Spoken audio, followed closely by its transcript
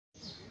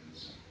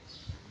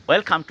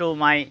Welcome to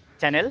my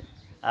channel,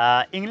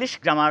 English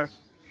Grammar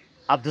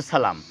Abdus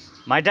Salam.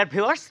 My dear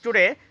viewers,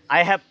 today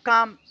I have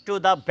come to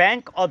the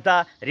bank of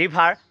the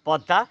river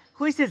Padma,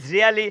 which is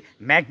really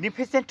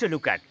magnificent to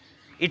look at.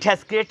 It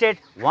has created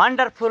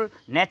wonderful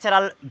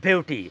natural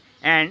beauty,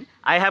 and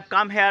I have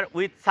come here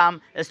with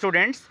some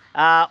students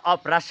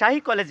of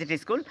Rajshahi Collegiate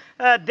School.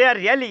 They are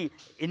really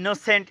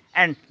innocent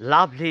and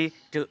lovely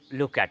to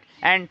look at,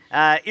 and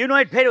you know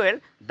it very well.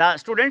 The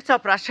students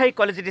of Rajshahi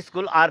Collegiate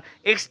School are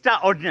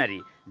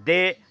extraordinary.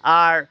 They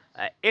are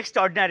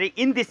extraordinary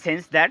in the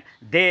sense that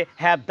they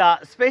have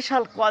the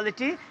special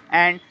quality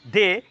and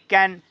they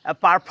can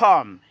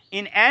perform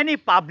in any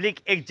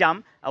public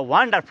exam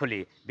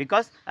wonderfully,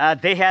 because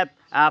they have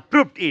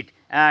proved it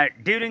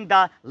during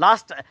the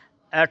last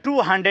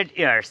 200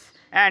 years.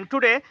 And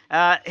today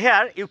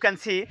here you can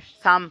see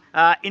some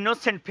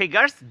innocent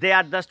figures. They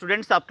are the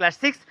students of class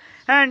 6,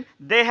 and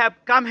they have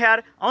come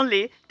here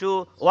only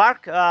to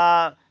work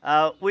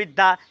with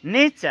the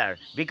nature,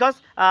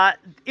 because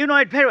you know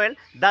it very well,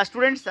 the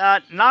students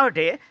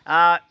nowadays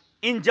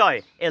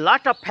enjoy a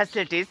lot of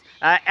facilities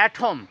at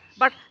home,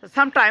 but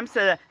sometimes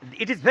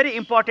it is very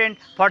important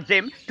for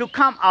them to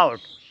come out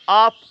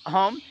of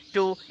home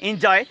to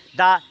enjoy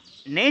the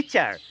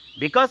nature,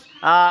 because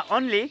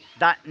only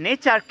the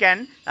nature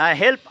can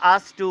help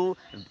us to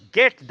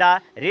get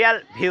the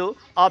real view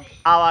of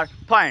our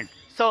point.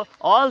 So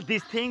all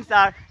these things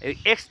are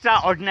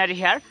extraordinary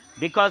here,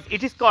 because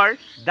it is called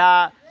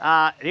the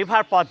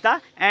river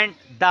Padma, and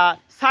the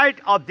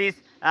side of this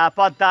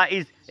Padma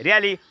is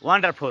really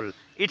wonderful.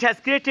 It has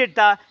created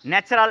the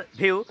natural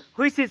view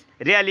which is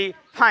really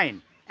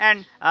fine,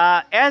 and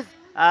as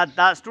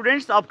the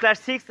students of class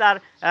 6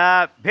 are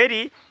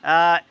very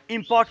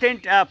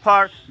important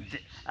for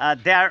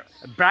their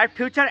bright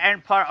future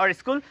and for our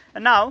school.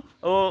 Now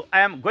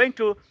I am going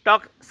to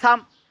talk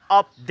some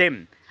of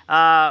them.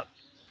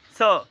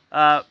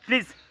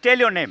 Please tell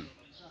your name.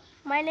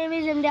 My name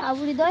is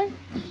Abu Ridoy.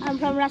 I'm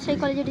from Rajshahi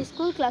Collegiate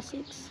School, class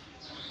 6.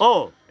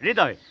 Oh,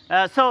 Ridoy.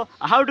 So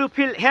how do you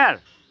feel here?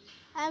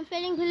 I'm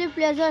feeling really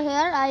pleasure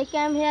here. I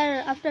came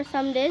here after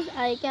some days.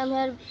 I came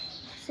here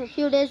a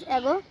few days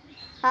ago.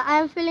 I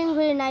am feeling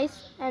very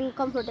nice and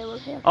comfortable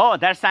here. Oh,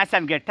 that's nice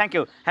and great. Thank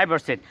you. Have your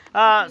seat.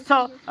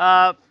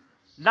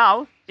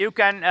 Now you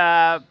can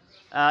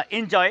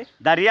enjoy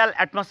the real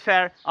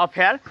atmosphere of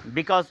here,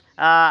 because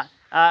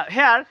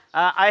here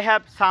I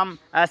have some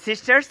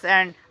sisters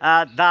and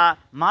the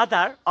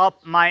mother of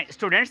my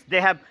students.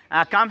 They have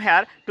come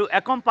here to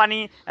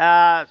accompany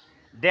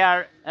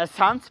their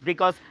sons,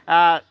 because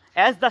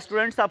as the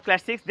students of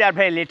class 6, they are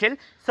very little.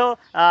 So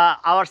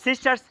our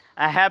sisters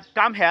have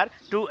come here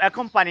to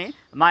accompany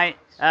my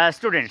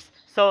students.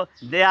 So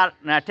they are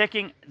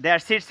taking their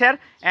seats here,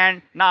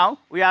 and now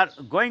we are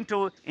going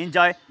to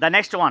enjoy the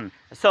next one.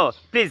 So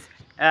please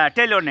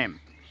tell your name.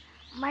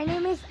 My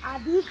name is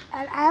Adit,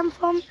 and I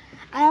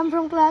am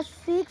from class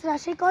 6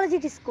 Rajshahi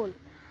Collegiate School.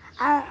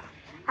 I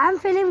am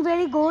feeling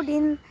very good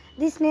in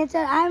this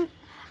nature. I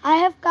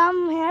have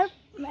come here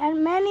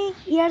and many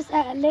years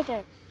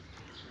later.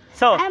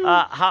 So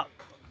how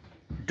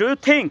do you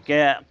think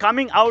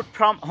coming out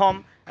from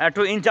home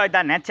to enjoy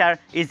the nature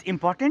is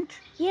important?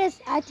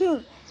 Yes, I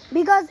think,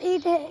 because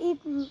it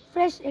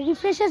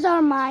refreshes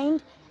our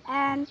mind,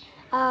 and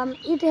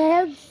it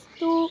helps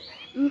to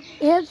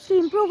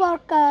improve our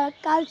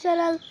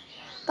cultural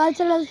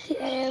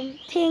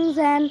things,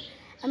 and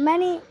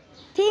many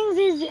things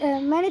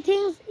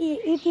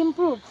it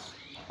improves.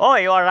 Oh,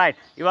 you are right.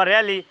 You are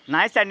really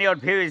nice, and your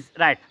view is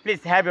right.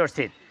 Please have your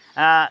seat.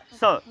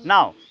 So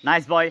now,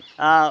 nice boy.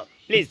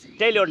 Please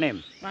tell your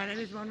name. My name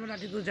is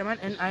Abdus Salam,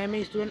 and I am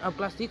a student of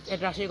class 6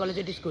 at Rajshahi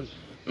Collegiate School.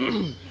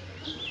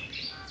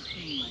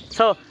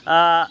 So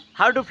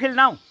how do you feel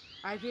now?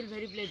 I feel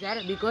very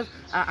pleasure because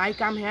I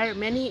come here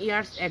many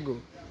years ago.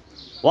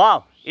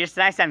 Wow, it's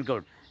nice and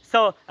good.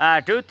 So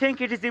do you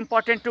think it is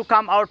important to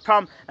come out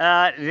from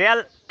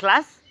real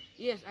class?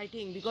 Yes, I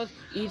think, because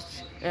it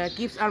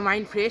keeps our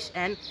mind fresh,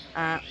 and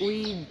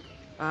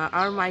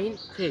our mind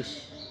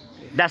fresh.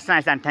 That's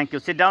nice, and thank you.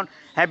 Sit down,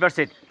 have your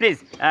seat.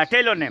 Please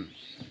tell your name.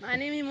 My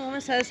name is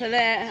Mohammed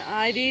Salah.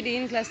 I read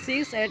in class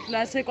 6 at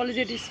Rajshahi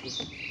Collegiate School.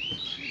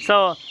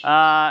 So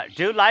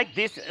do you like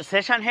this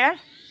session here?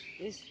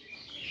 Yes.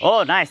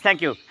 Oh, nice,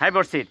 thank you. Have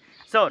your seat.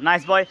 So,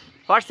 nice boy.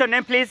 What's your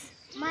name, please?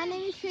 My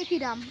name is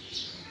Shekiram.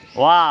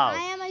 Wow.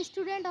 I am a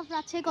student of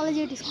Rajshahi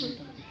Collegiate School.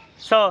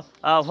 So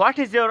what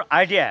is your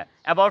idea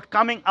about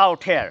coming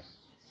out here?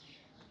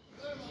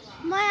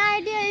 My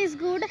idea is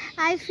good.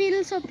 I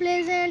feel so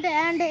pleasant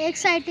and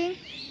exciting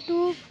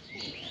to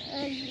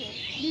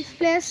this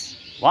place.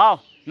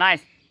 Wow,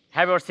 nice.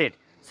 Have your seat.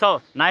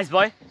 So, nice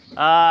boy.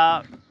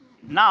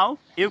 Now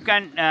you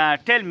can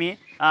tell me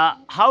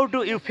how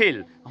do you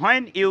feel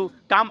when you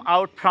come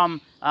out from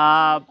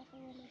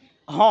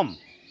home?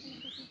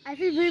 I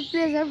feel very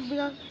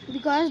pleasant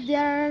because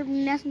there are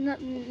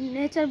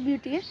nature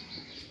beauty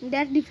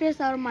that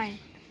refreshes our mind.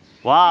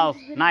 Wow,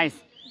 nice.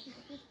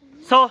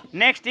 So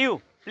next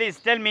you, please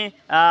tell me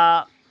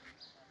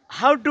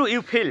how do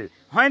you feel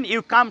when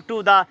you come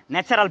to the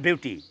natural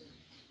beauty?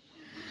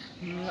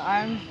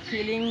 I'm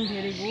feeling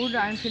very good.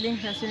 I'm feeling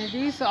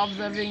fascinating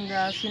observing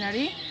the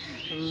scenery.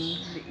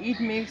 It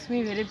makes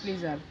me very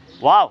pleasure.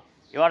 Wow,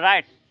 you are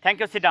right. Thank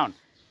you. Sit down.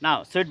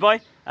 Now, sweet boy,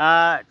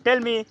 tell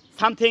me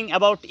something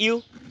about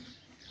you.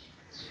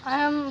 I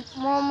am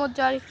Mohammad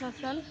Jarif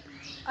Hassan.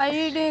 I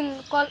read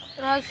in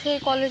Rajshahi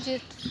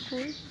Collegiate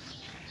school.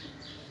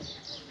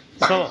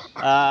 So,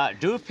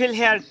 do you feel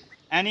here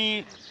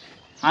any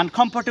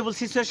uncomfortable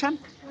situation?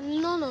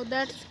 No,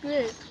 that's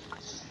great.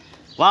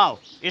 Wow,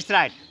 it's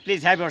right.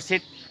 Please have your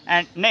seat.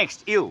 And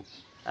next, you.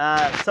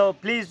 So,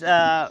 please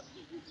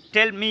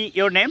tell me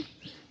your name.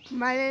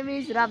 My name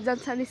is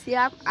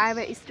Siap. I am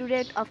a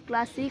student of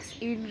class 6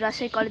 in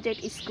Rajshahi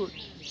Collegiate school.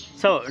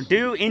 So, do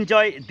you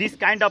enjoy this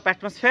kind of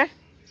atmosphere?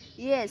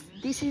 Yes,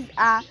 this is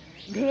a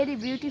very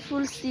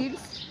beautiful scene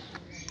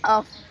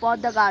of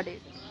Padma Garden.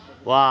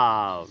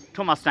 Wow,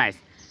 too much nice.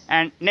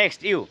 And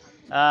next, you.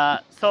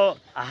 So,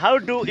 how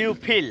do you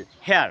feel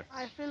here?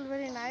 I feel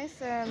very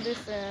nice in this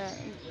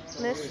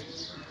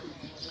place.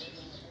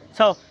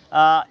 So,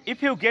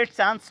 if you get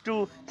chance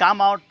to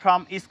come out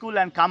from school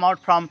and come out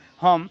from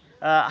home,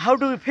 how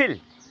do you feel?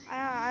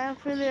 I am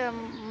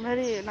feeling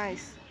very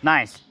nice.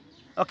 Nice.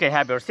 Okay,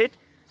 have your seat.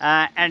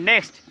 And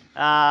next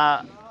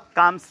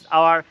comes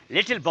our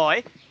little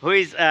boy who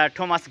is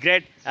Thomas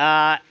Great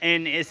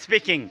in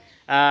speaking.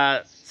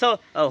 So,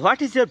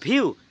 what is your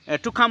view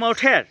to come out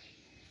here?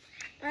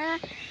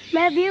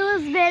 My view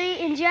is very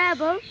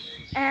enjoyable.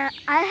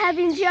 I have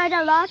enjoyed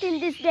a lot in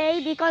this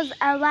day because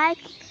I like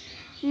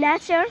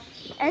nature,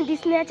 and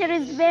this nature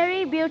is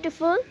very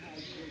beautiful.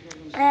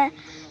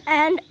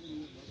 And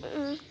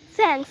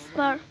thanks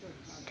for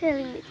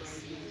telling me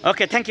this.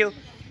 Okay, thank you.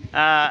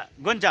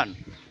 Gunjan,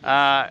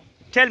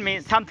 tell me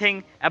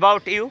something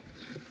about you.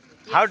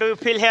 How do you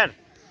feel here?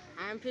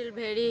 I feel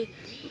very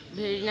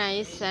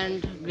nice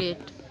and great.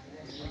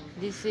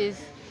 This is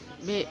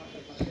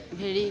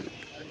very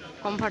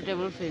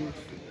comfortable feeling.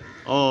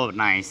 Oh,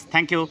 nice.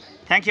 Thank you.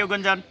 Thank you,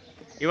 Gunjan.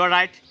 You are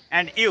right.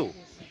 And you,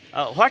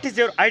 what is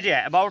your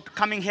idea about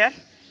coming here?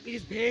 It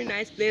is very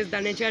nice place.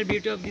 The natural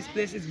beauty of this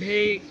place is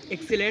very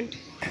excellent.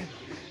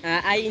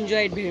 I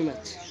enjoy it very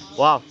much.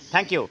 Wow,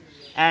 thank you.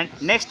 And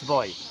next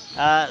boy.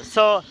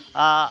 So,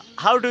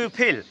 how do you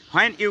feel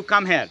when you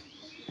come here?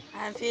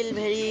 I feel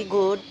very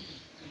good.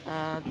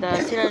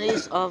 The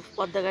sceneries of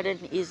Padma Garden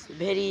is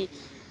very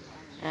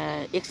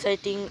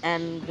exciting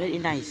and very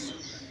nice.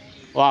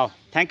 Wow,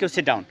 thank you.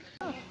 Sit down.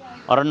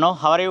 Arano,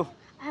 how are you?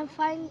 I'm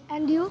fine,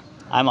 and you?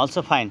 I'm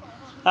also fine.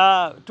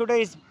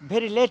 Today is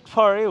very late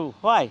for you.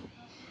 Why?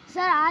 Sir,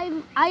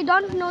 I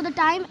don't know the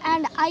time,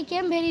 and I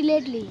came very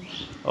lately.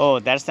 Oh,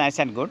 that's nice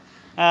and good.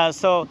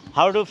 So,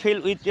 how do you feel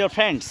with your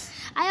friends?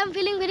 I am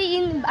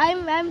feeling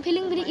I'm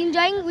feeling very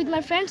enjoying with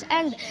my friends,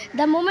 and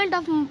the moment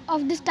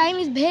of this time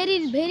is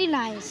very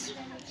nice.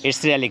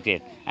 It's really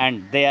great,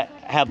 and they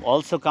have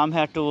also come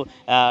here to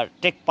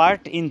take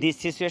part in this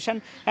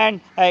situation, and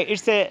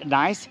it's a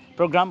nice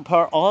program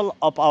for all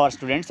of our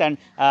students, and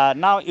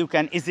now you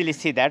can easily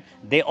see that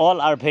they all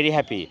are very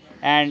happy,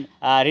 and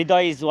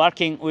Ridoy is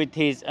working with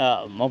his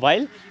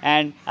mobile,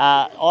 and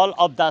all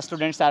of the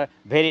students are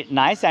very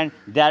nice, and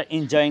they are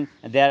enjoying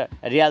their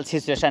real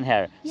situation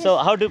here. Yes. So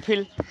how do you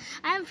feel,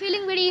 I am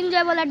feeling very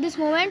enjoyable at this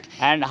moment.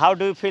 and how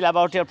do you feel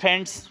about your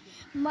friends?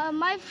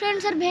 My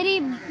friends are very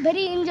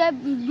enjoy.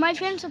 My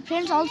friends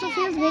also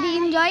feels very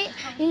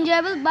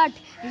enjoyable. But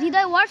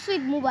Ridoy works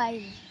with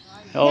mobile.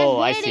 Oh,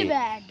 I That's very see.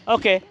 bad.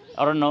 Okay,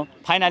 Arano,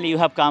 finally you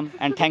have come,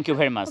 and thank you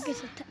very much. Okay,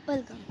 sir.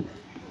 Welcome.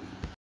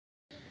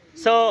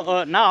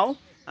 So now,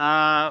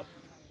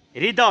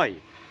 Ridoy,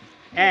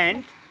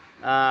 and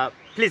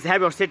please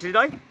have your seat,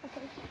 Ridoy. Okay.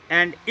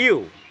 And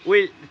you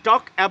will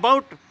talk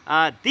about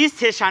this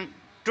session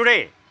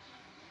today.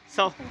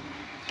 So,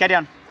 carry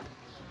on.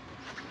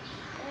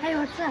 Hi,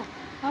 what's up?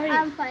 How are you?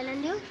 I'm fine,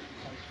 and you?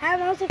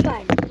 I'm also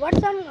fine. What's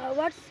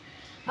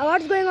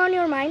going on in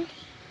your mind?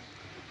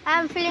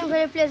 I'm feeling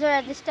very pleasure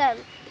at this time.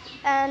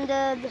 And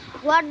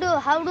how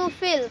do you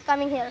feel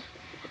coming here?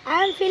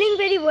 I am feeling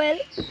very well,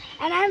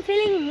 and I am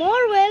feeling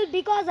more well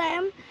because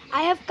I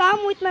have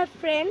come with my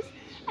friends.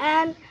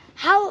 And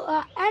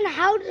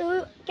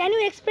can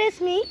you express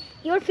me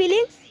your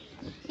feelings?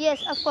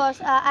 Yes, of course.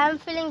 I am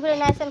feeling very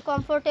nice and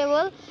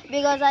comfortable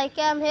because I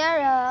came here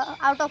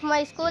out of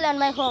my school and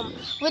my home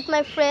with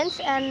my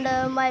friends and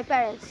my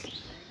parents.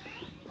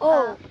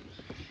 Oh,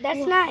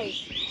 that's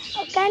nice.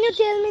 Can you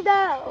tell me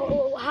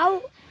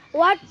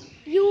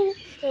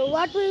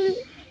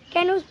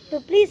can you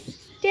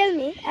please tell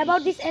me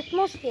about this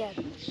atmosphere?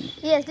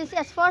 Yes, this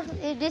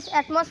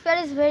atmosphere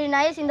is very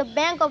nice in the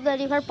bank of the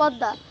river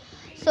Padma.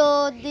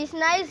 So this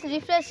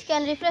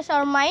can refresh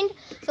our mind.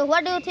 So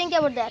what do you think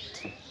about that?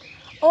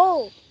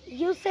 Oh,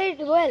 you said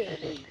well.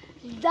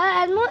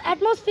 The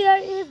atmosphere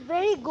is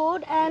very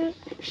good and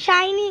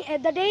shiny.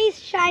 The day is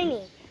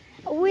shiny.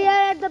 We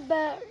are at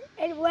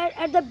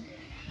the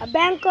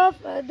bank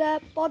of the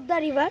Padma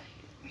River.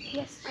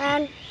 Yes.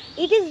 And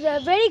it is a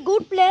very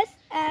good place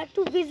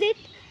to visit,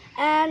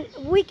 and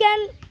we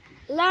can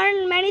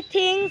learn many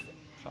things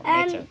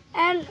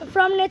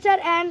from nature,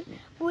 and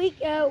we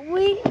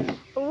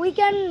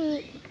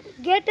can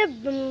get a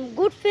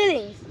good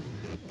feelings.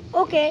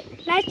 Okay,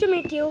 nice to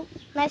meet you.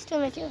 Nice to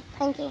meet you.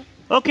 Thank you.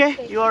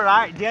 Okay, you are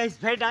right. There is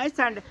very nice,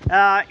 and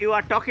you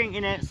are talking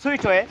in a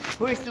sweet way,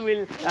 which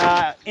will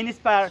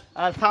inspire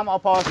some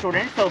of our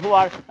students, so who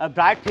are a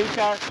bright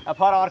future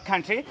for our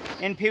country.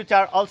 In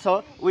future,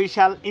 also we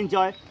shall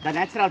enjoy the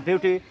natural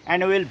beauty,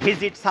 and we will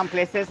visit some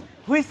places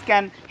which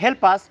can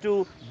help us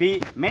to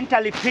be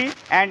mentally free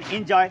and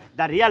enjoy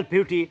the real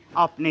beauty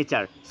of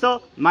nature.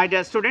 So, my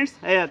dear students,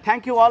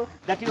 thank you all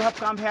that you have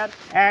come here,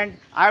 and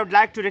I would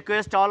like to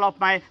request all of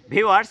my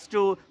viewers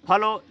to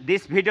follow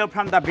this video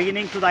from the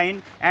beginning to the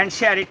end and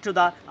share it to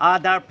the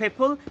other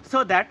people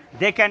so that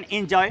they can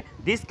enjoy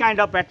this kind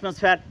of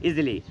atmosphere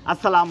easily.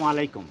 Assalamu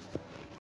alaikum.